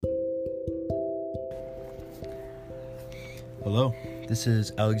Hello, this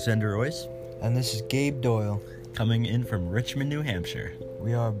is Alexander Royce, And this is Gabe Doyle. coming in from Richmond, New Hampshire.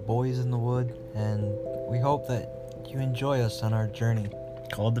 We are Boys in the Wood, and we hope that you enjoy us on our journey.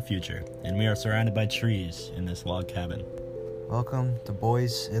 Called the Future, and we are surrounded by trees in this log cabin. Welcome to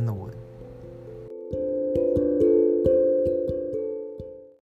Boys in the Wood.